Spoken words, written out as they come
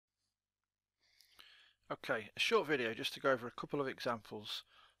Okay, a short video just to go over a couple of examples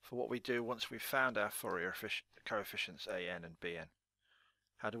for what we do once we've found our Fourier coefficients an and bn.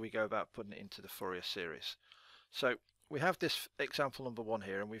 How do we go about putting it into the Fourier series? So we have this example number 1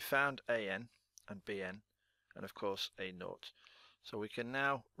 here, and we've found an and bn and of course a0. So we can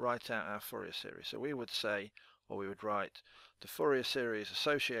now write out our Fourier series. So we would say, or we would write, the Fourier series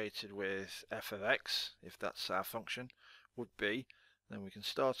associated with f of x, if that's our function, would be, then we can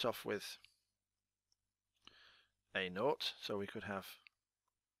start off with a0, so we could have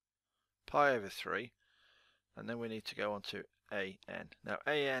pi over 3, and then we need to go on to an. Now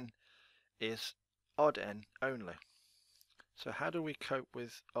an is odd n only. So how do we cope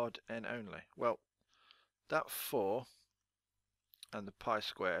with odd n only? Well, that 4 and the pi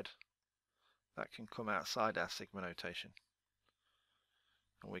squared, that can come outside our sigma notation.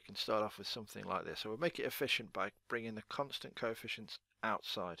 And we can start off with something like this. So we'll make it efficient by bringing the constant coefficients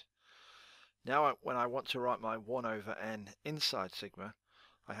outside. Now when I want to write my 1 over n inside sigma,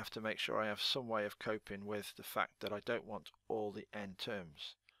 I have to make sure I have some way of coping with the fact that I don't want all the n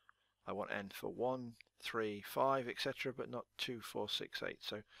terms. I want n for 1, 3, 5, etc., but not 2, 4, 6, 8.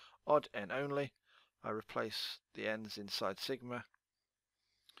 So odd n only, I replace the n's inside sigma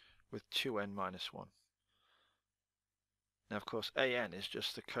with 2n minus 1. Now of course an is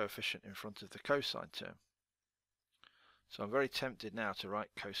just the coefficient in front of the cosine term. So I'm very tempted now to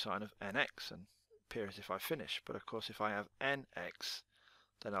write cosine of nx and appear as if I finish, but of course if I have nx,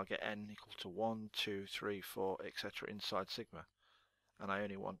 then I'll get n equal to 1, 2, 3, 4, etc. inside sigma, and I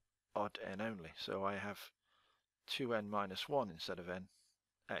only want odd n only, so I have 2n minus 1 instead of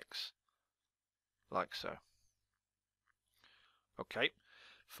nx, like so. Okay,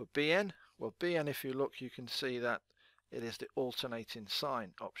 for bn, well bn, if you look, you can see that it is the alternating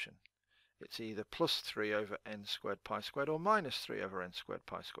sign option. It's either plus 3 over n squared pi squared or minus 3 over n squared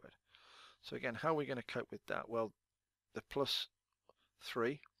pi squared. So again, how are we going to cope with that? Well, the plus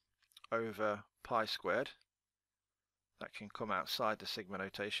 3 over pi squared, that can come outside the sigma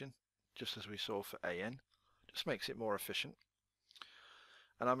notation, just as we saw for an. Just makes it more efficient.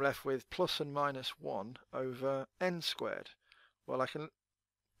 And I'm left with plus and minus 1 over n squared. Well, I can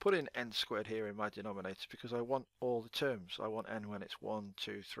put in n squared here in my denominator because I want all the terms. I want n when it's 1,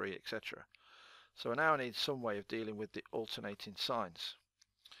 2, 3, etc. So now I need some way of dealing with the alternating signs.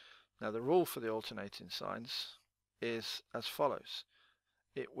 Now the rule for the alternating signs is as follows.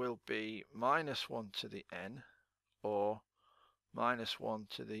 It will be minus 1 to the n or minus 1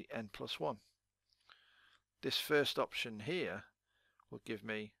 to the n plus 1. This first option here will give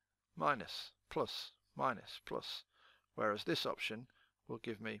me minus, plus, minus, plus, whereas this option will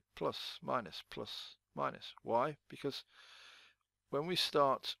give me plus, minus, plus, minus. Why? Because when we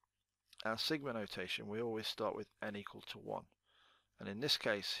start our sigma notation, we always start with n equal to 1. And in this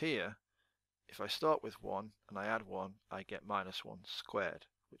case here, if I start with 1 and I add 1, I get minus 1 squared,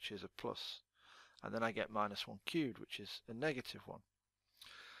 which is a plus. And then I get minus 1 cubed, which is a negative 1.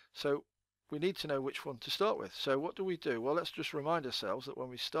 So we need to know which one to start with. So what do? Well, let's just remind ourselves that when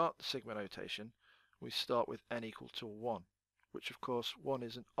we start the sigma notation, we start with n equal to 1, which of course 1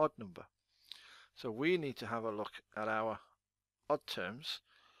 is an odd number. So we need to have a look at our odd terms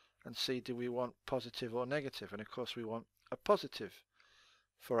and see, do we want positive or negative? And of course we want a positive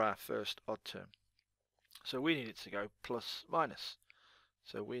for our first odd term. So we need it to go plus minus.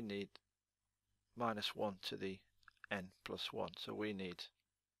 So we need minus 1 to the n plus 1. So we need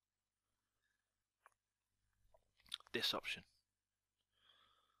this option.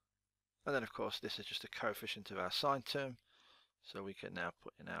 And then of course this is just a coefficient of our sine term, so we can now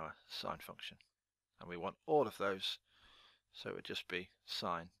put in our sine function. And we want all of those, so it would just be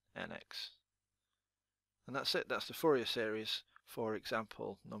sine nx. And that's it. That's the Fourier series for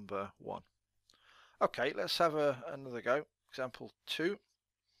example number 1. Okay, let's have another go. Example 2.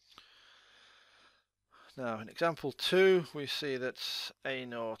 Now in example 2 we see that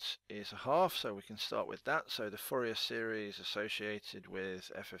a0 is a half, so we can start with that. So the Fourier series associated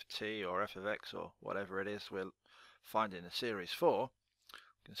with f of t or f of x or whatever it is we'll find in the series for,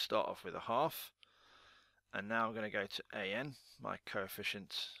 we can start off with a half. And now I'm going to go to an, my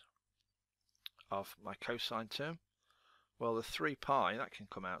coefficient of my cosine term. Well, the 3 pi, that can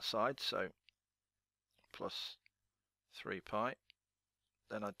come outside, so plus 3 pi.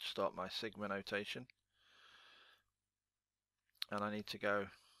 Then I'd start my sigma notation. And I need to go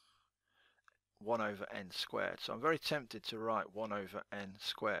 1 over n squared. So I'm very tempted to write 1 over n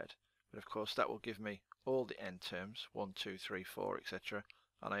squared. But of course that will give me all the n terms, 1, 2, 3, 4, etc.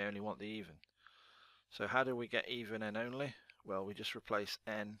 And I only want the even. So how do we get even n only? Well, we just replace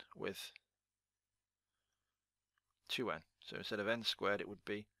n with 2n. So instead of n squared, it would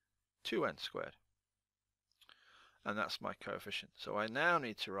be 2n squared. and that's my coefficient. So I now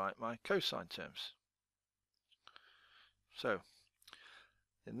need to write my cosine terms. So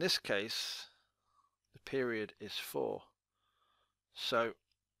in this case the period is 4. So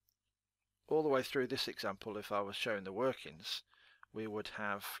all the way through this example, if I was showing the workings, we would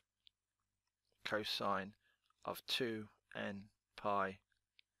have cosine of 2n pi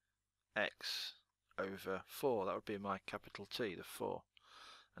x over 4. That would be my capital T, the 4.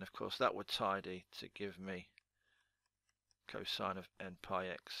 And of course that would tidy to give me cosine of n pi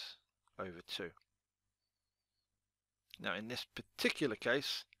x over 2. Now in this particular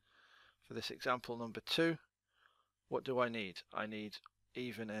case, for this example number 2, what do I need? I need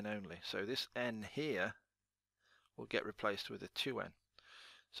even n only. So this n here will get replaced with a 2n.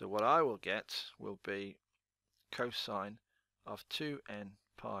 So what I will get will be cosine of 2n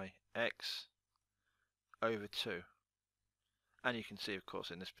pi x over 2. And you can see, of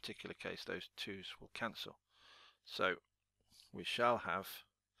course, in this particular case, those 2's will cancel. So we shall have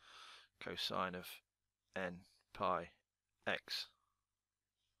cosine of n pi x.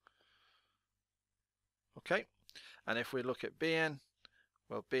 Okay, and if we look at Bn,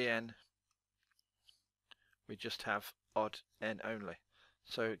 well, Bn, we just have odd n only.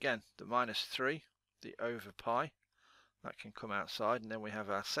 So again, the minus 3, the over pi, that can come outside, and then we have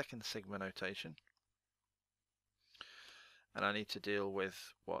our second sigma notation. And I need to deal with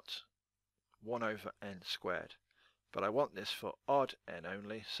what? 1 over n squared. But I want this for odd n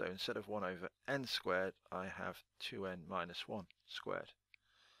only, so instead of 1 over n squared, I have 2n minus 1 squared.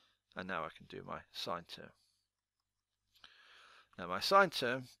 And now I can do my sine term. Now my sine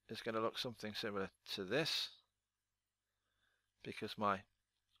term is going to look something similar to this, because my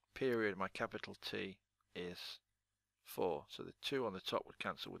period, my capital T, is 4. So the 2 on the top would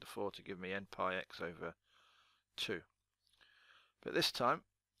cancel with the 4 to give me n pi x over 2. But this time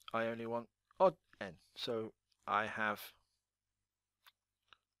I only want odd n, so I have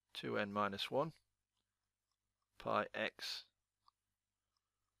 2n minus 1 pi x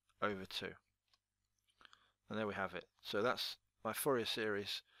over 2. And there we have it. So that's my Fourier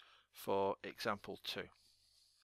series for example 2.